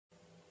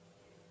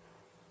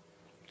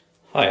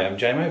Hi, I'm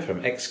JMO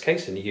from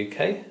Xcase in the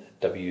UK,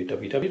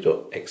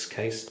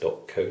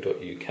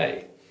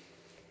 www.xcase.co.uk.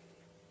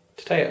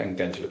 Today I'm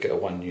going to look at a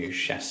one new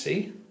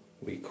chassis.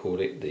 We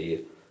call it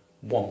the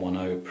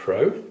 110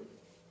 Pro.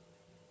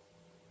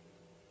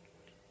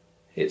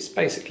 It's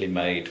basically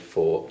made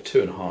for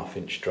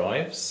 2.5-inch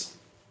drives,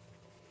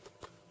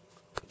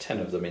 10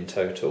 of them in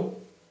total.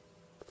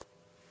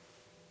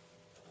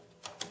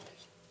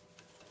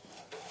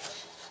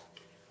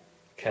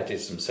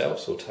 Caddies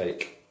themselves will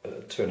take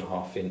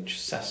 2.5-inch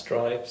SAS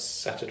drives,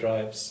 SATA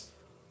drives,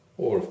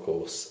 or of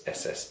course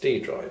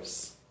SSD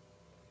drives.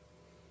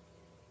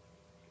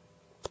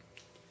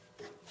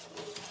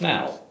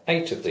 Now,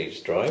 8 of these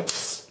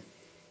drives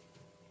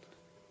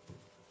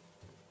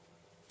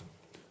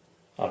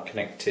are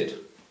connected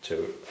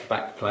to a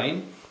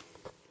backplane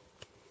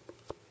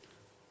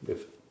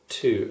with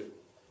 2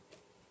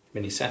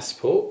 mini SAS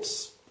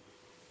ports,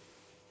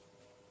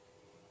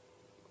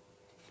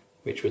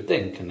 which would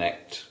then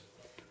connect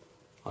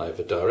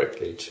either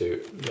directly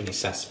to mini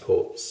SAS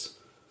ports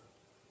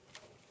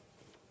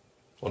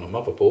on a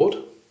motherboard.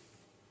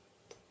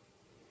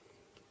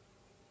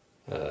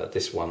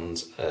 This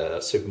one's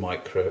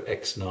Supermicro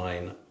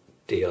X9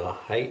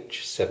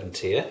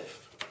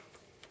 DRH70F.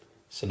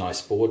 It's a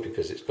nice board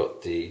because it's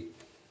got the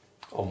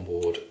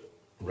onboard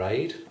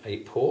RAID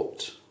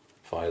 8-port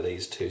via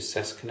these 2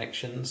 SAS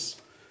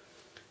connections,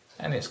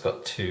 and it's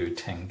got 2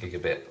 10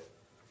 gigabit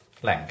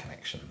LAN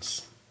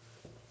connections.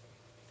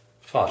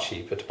 Far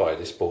cheaper to buy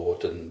this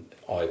board than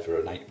either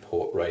an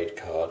 8-port RAID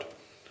card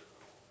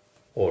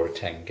or a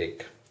 10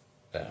 gig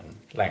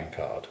LAN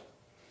card.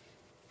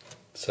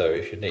 So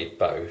if you need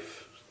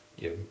both,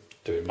 you're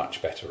doing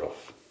much better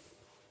off.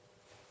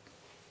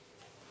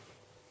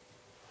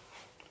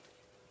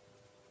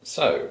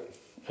 So,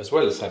 as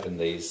well as having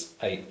these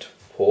 8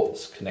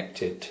 ports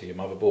connected to your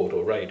motherboard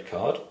or RAID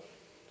card,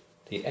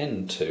 the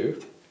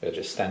N2 are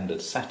just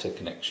standard SATA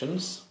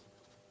connections,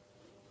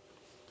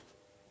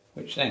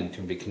 which then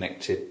can be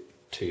connected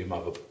to your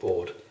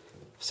motherboard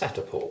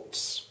SATA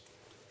ports.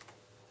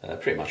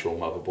 Pretty much all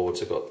motherboards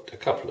have got a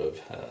couple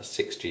of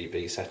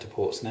 6GB SATA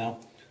ports now,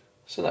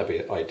 so that'd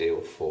be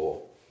ideal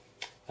for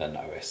an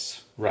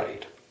OS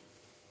RAID.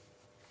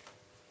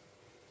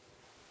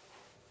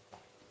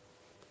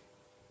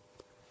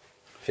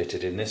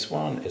 Fitted in this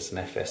one is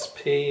an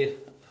FSP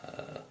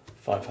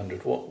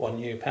 500 watt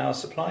 1U power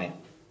supply,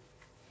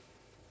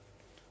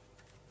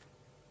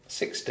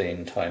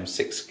 16 times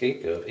 6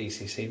 gig of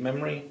ECC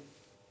memory,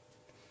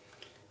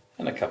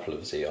 and a couple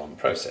of Xeon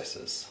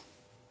processors.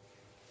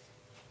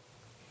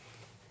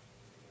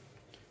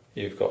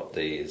 You've got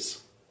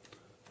these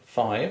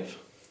 5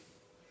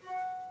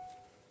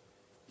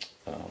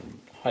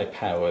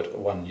 high-powered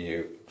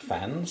 1U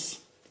fans.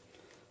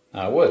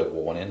 Now, a word of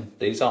warning,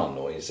 these are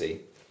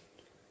noisy.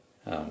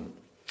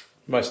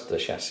 Most of the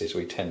chassis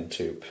we tend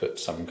to put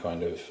some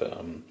kind of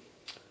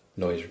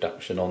noise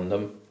reduction on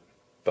them,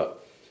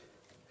 but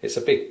it's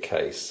a big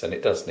case and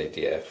it does need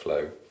the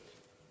airflow,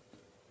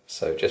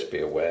 so just be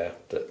aware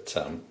that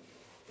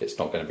it's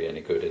not going to be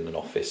any good in an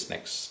office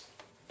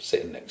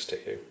sitting next to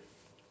you.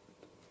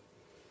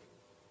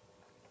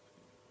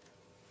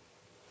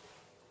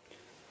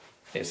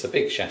 It's a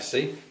big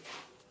chassis,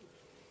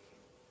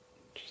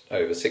 just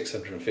over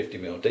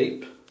 650mm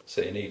deep,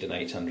 so you need an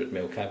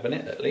 800mm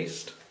cabinet at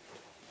least.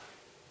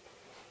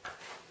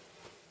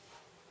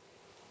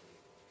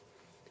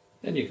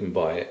 Then you can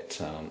buy it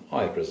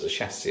either as a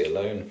chassis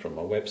alone from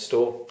a web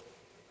store,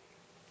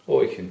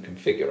 or you can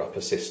configure up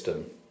a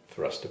system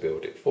for us to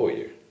build it for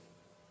you.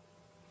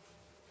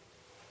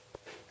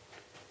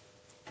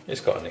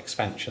 It's got an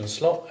expansion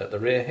slot at the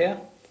rear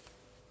here.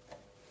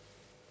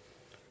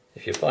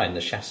 If you're buying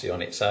the chassis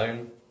on its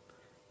own,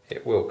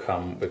 it will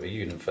come with a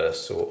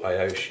universal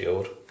I/O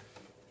shield,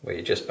 where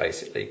you just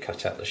basically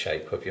cut out the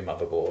shape of your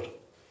motherboard,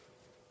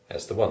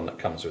 as the one that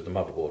comes with the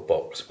motherboard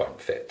box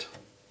won't fit.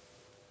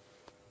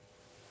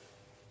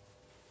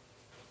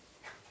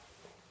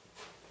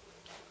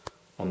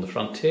 On the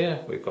front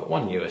here we've got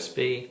one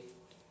USB,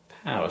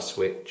 power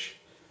switch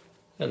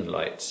and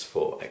lights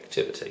for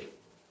activity.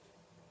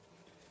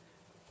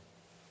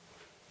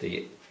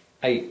 The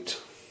 8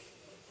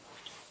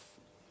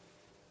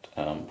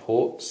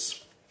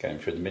 ports going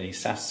through the mini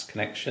SAS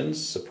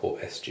connections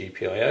support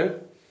SGPIO,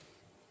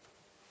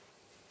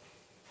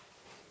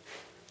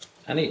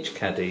 and each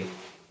caddy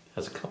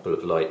has a couple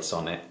of lights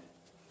on it,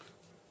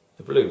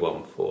 the blue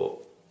one for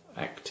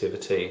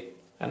activity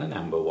and an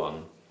amber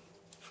one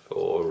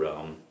for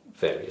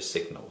various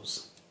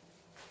signals.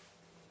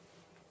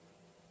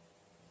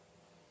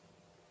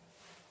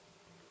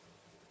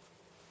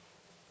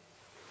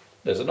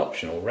 There's an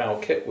optional RAL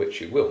kit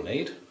which you will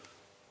need,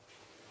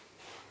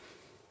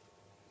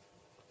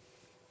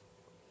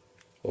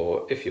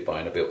 or if you're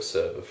buying a built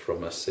server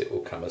from us, it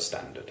will come as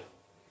standard.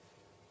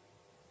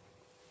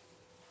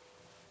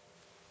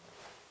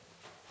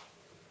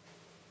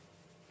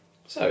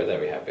 So there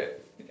we have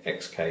it,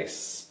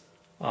 Xcase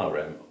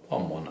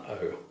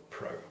RM110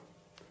 Pro.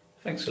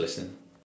 Thanks for listening.